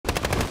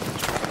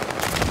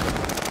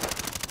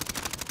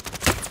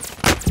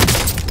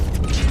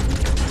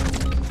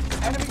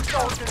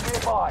soldiers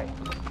nearby.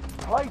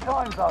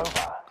 Playtime's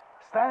over.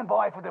 Stand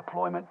by for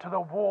deployment to the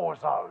war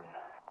zone.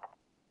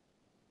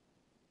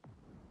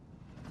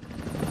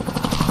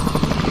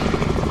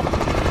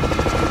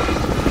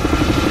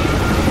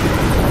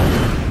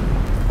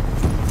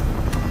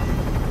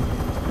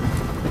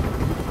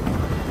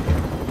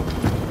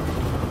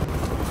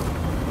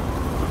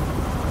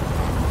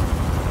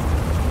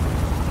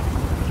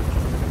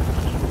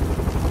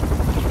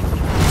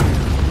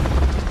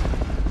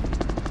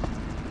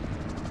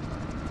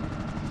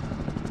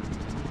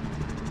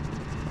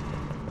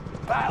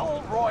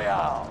 Battle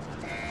Royale.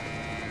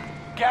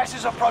 Gas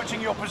is approaching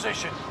your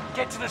position.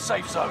 Get to the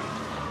safe zone.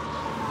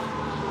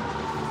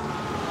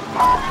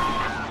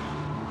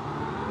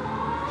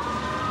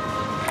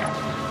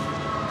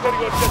 Setting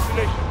on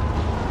destination.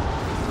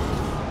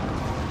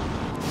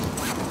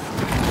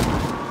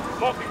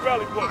 Marking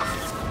rally point.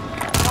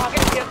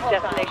 Target vehicle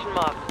destination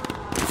marked.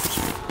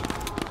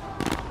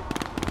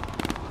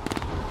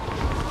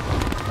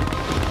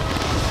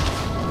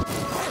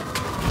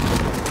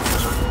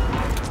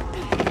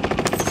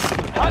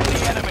 Hunt the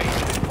enemy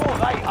before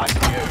they hunt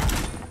you.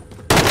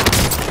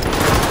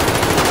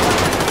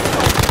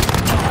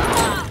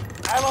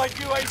 Allied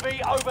UAV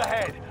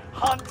overhead.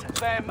 Hunt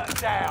them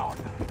down.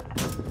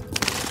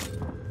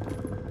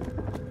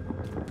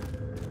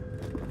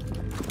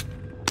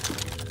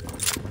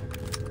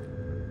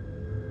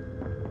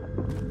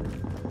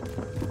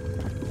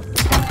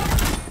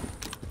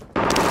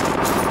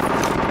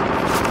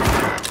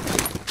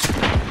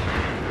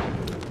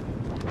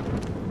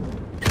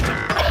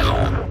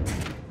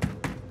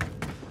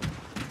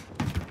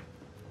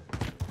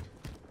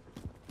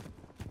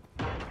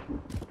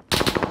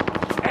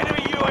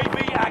 Enemy UAV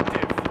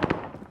active.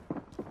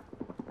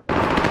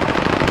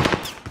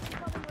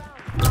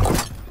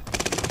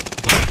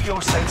 Keep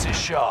your senses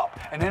sharp.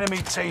 An enemy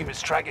team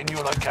is tracking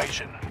your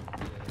location.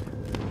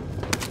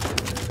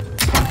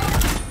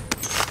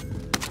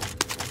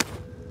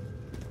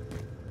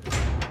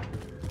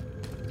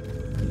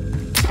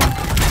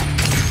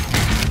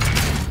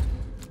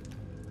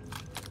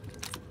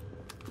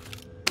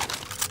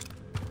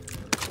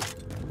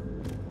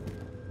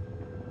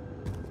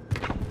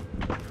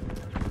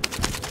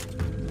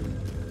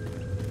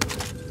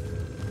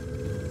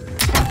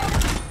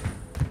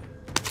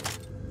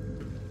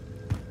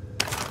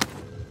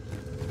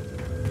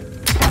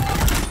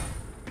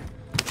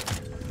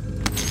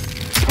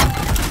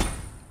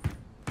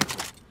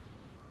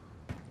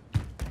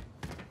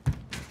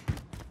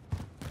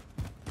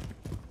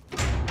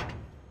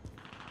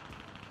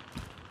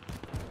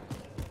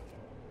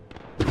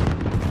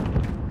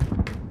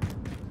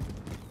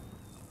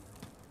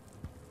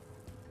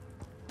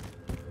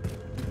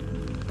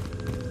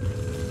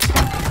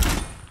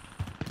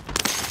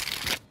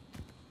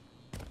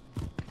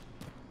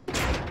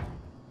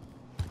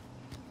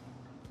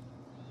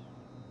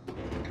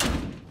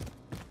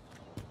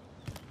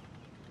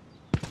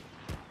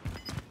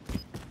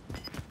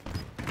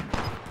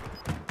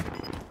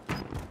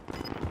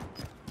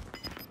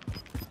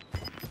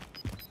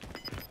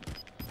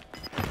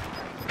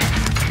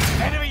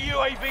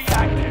 UAV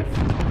active.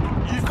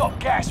 You've got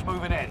gas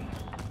moving in.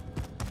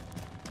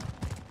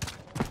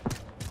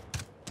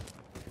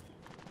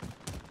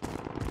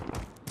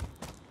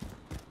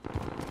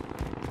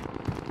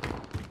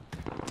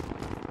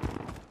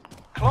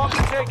 Clock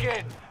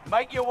ticking.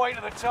 Make your way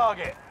to the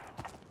target.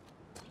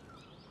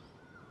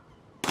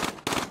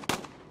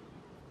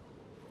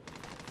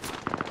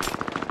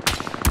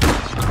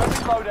 Friendly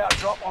loadout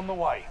drop on the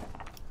way.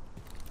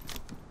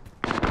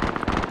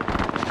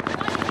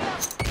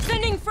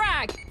 Sending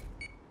frag!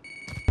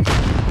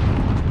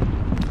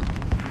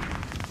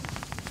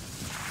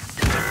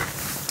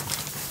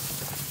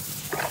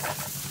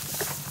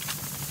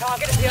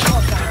 Target is here.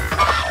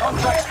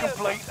 Contract's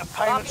complete and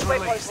payments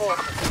released.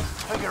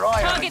 Figure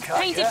I haven't Target's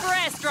cut painted yet. for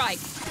airstrike!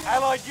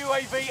 Allied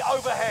UAV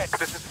overhead.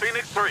 This is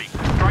Phoenix 3.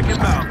 Strike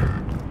inbound.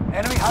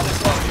 Enemy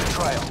hunters on your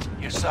trail.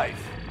 You're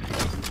safe.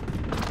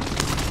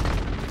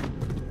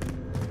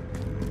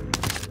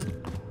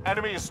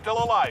 Enemy is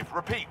still alive.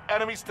 Repeat,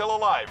 enemy still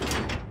alive.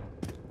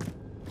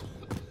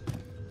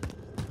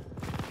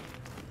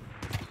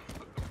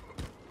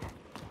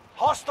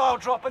 Hostile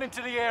dropping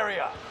into the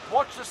area.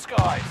 Watch the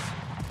skies.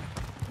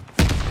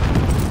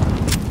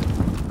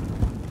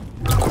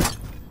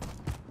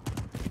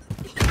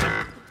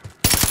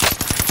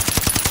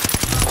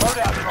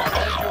 Loadout drop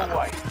headed your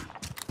way.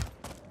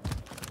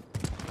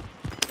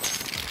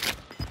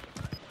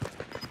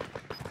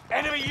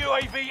 Enemy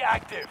UAV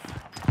active.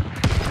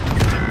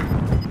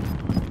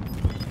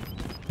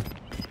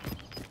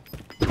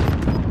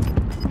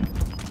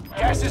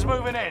 Gas is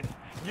moving in.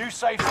 New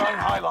safe zone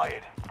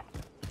highlighted.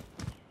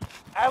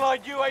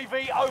 Allied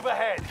UAV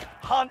overhead.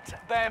 Hunt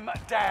them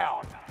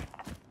down.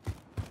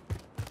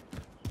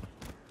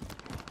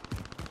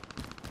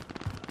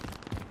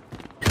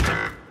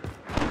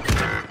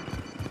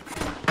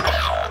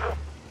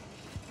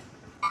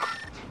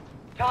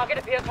 Target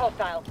appears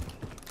hostile.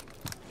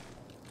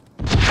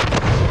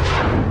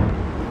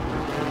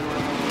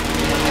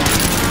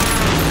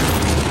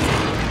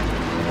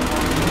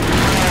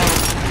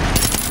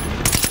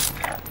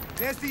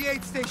 There's the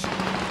aid station.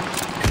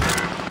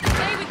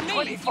 Stay with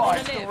me if you 25 want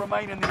to still live.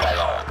 remain in the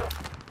AO.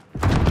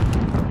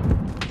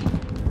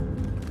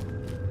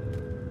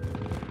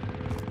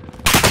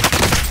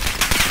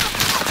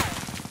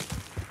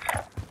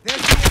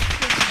 There's the aid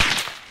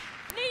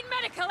station. Need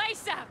medical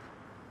ASAP.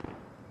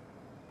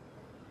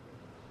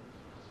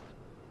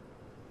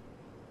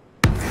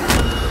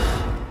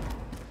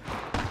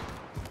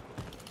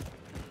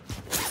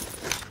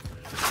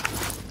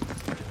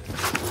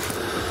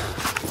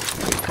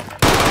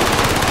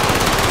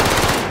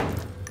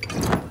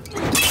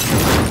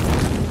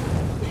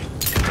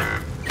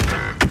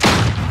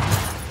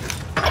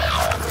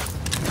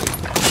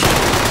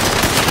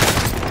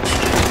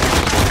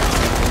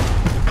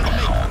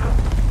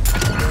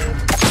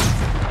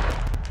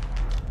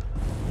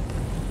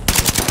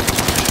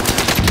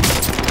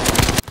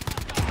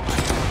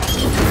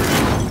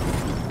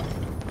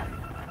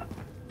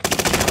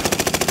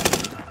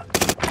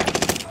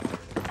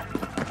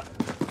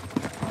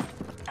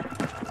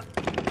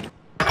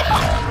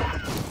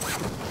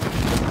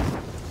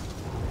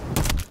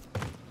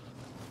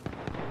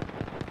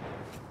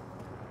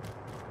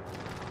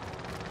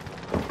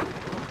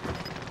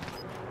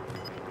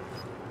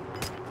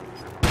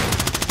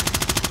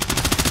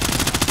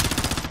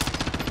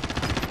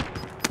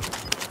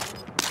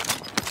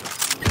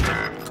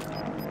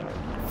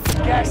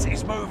 Gas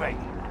is moving.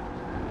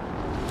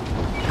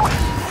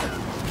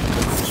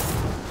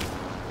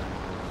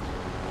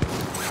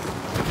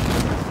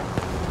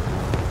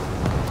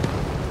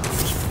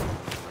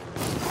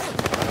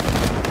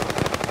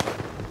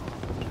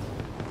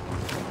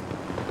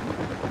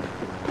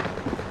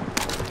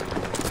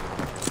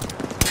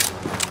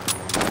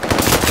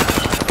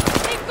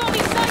 They've got me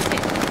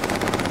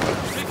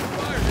sighted.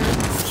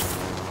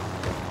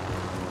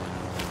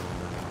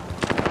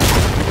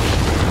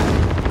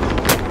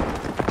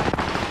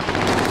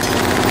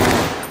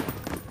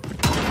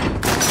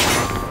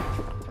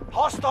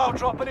 Hostile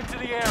dropping into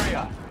the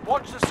area.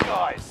 Watch the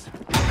skies.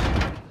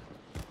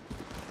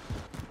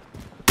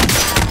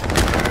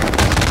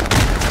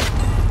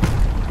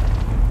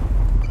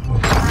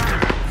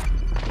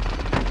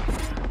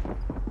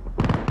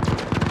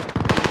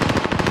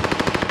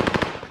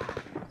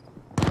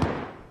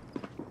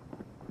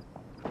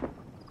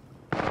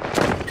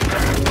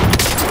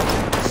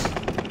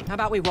 How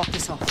about we walk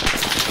this off?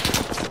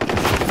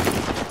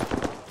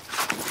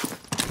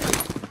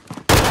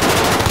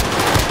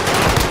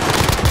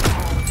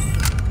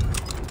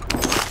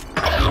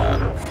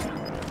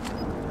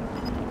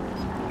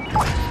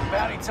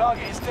 Bounty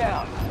target is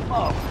down.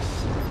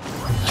 Marvelous.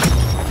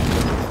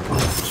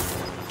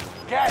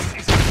 Gas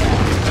is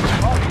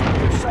inbound. Marking a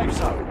new safe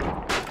zone.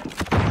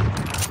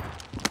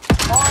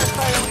 Fire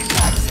sale is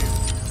active.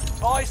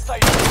 Buy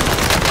station.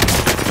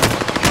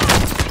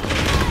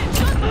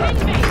 Just hit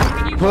me.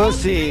 You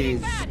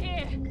Pussies. won't be bad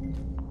here.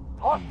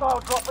 Hostile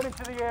dropping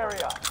into the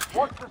area.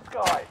 Watch the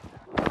skies.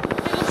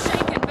 Little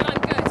shaken, but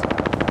I'm good.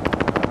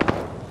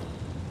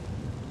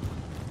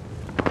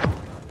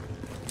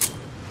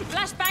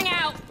 Flashbang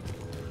out.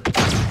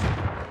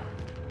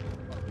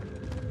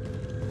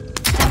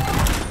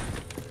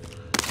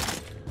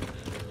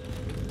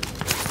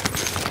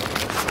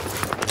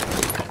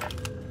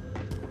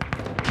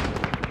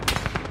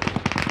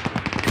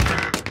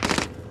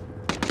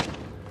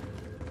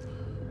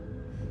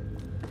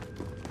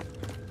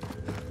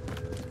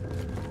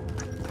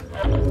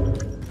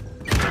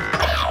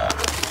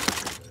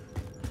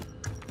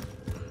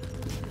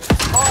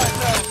 Fire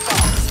sales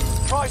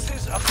done.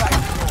 Prices are back to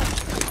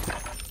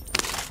normal.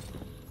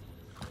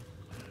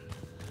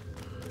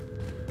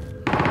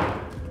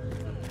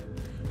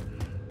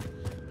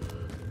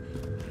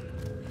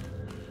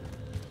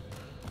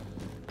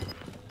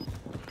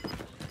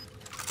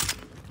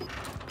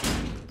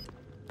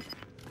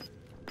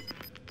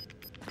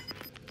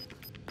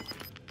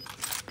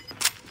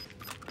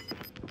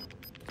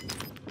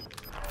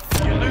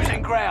 You're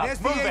losing ground.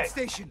 There's Move the aid it.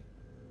 station.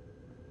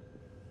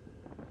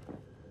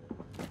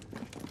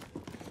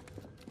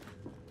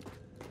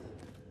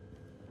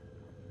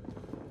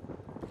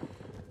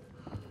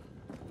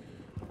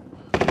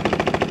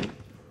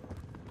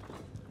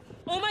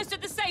 Almost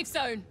at the safe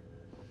zone.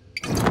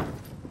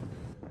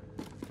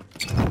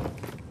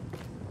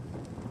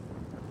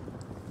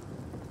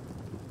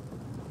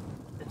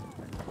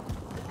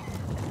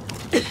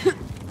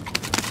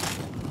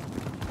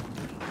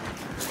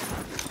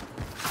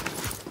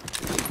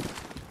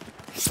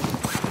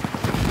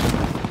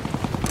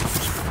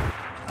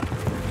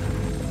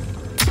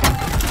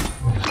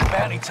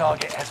 Bounty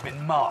target has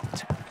been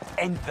marked.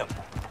 End them.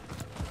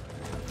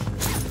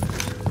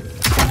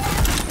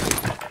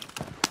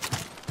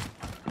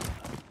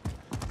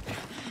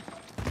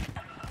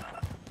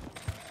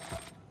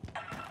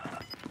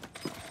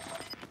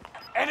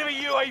 Enemy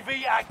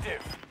UAV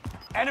active.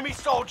 Enemy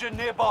soldier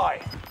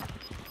nearby.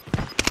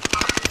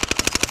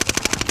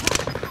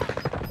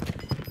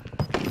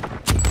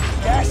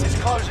 Gas is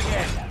closing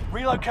in.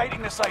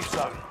 Relocating the safe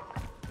zone.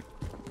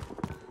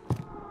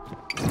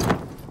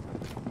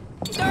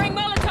 Throwing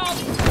Molotov.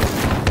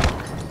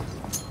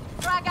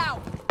 Frag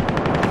out.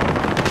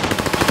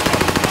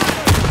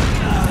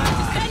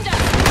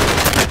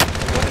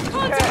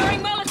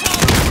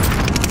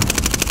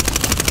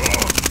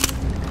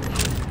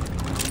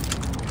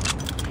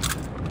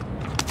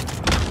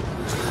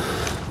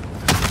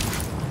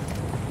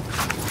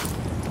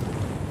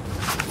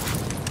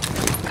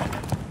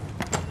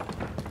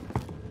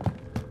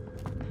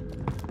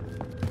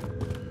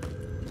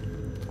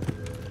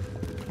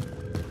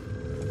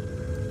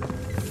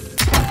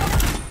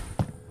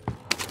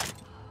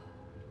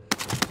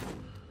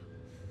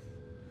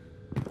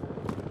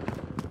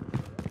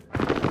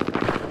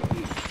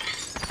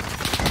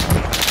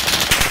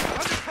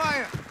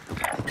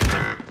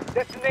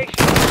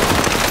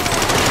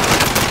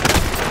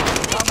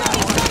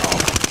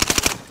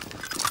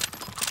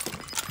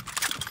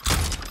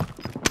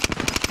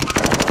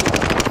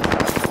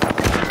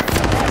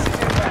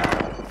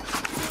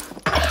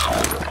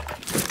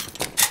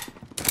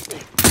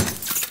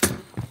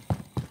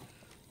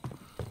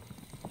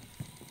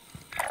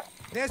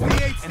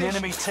 An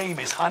enemy team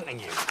is hunting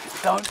you.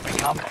 Don't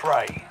become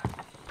prey.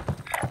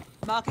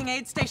 Marking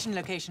aid station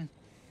location.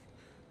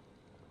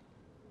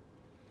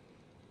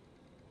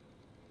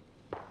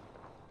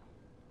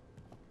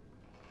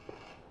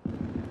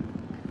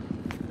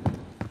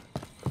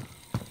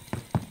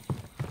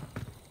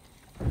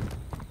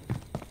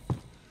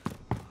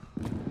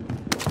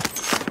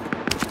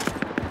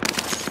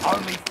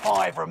 Only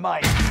 5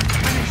 remain.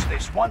 Finish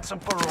this once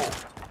and for all.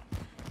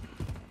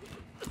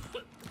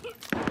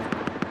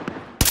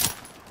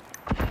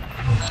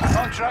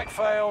 Contract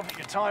failed.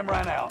 Your time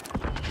ran out.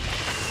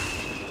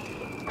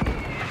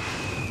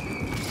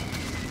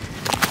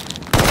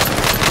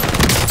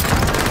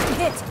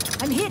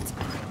 I'm hit!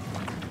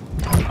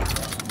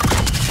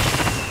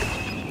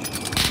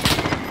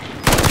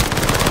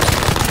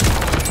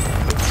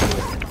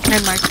 I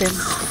marked him.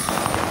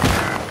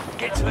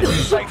 Get to the new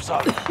safe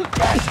zone.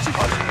 Gas is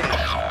closing in.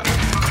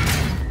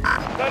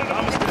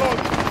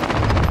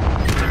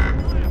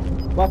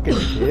 Fucking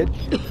bitch.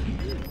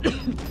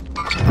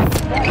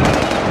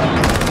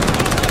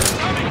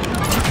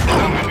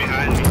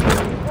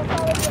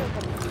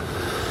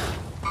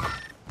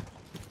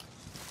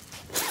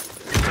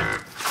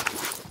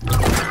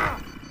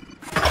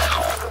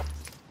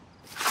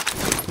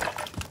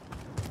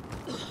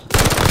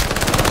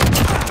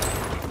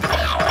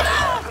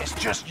 It's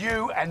just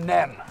you and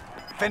them.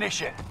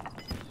 Finish it.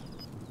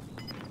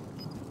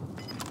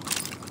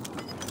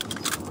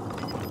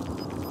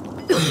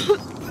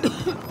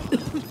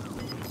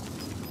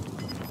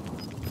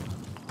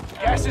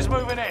 Gas is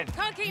moving in.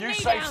 Can't keep New me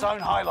safe down. zone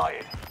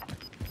highlighted.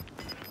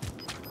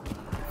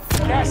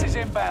 Gas is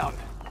inbound.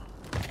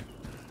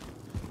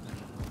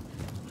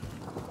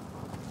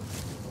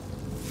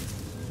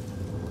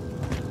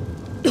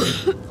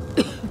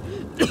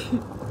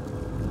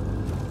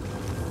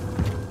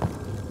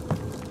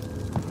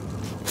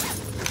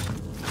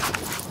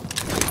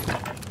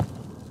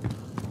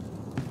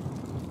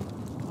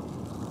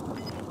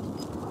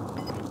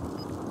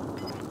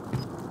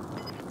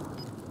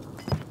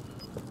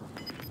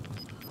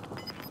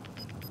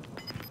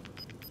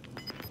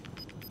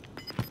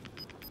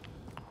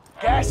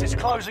 Gas is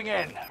closing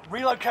in.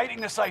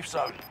 Relocating the safe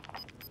zone.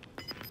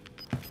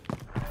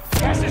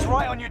 Gas is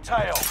right on your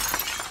tail.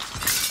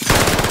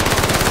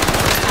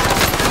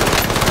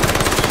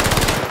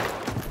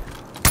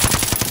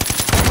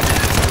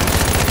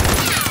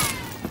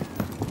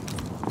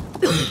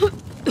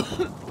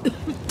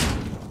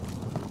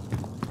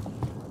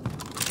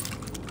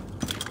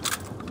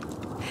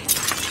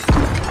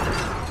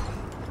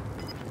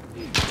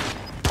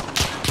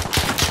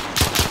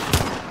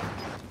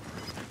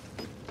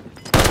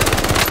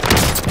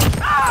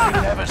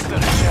 You never stood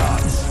a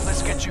chance.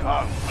 Let's get you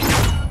home.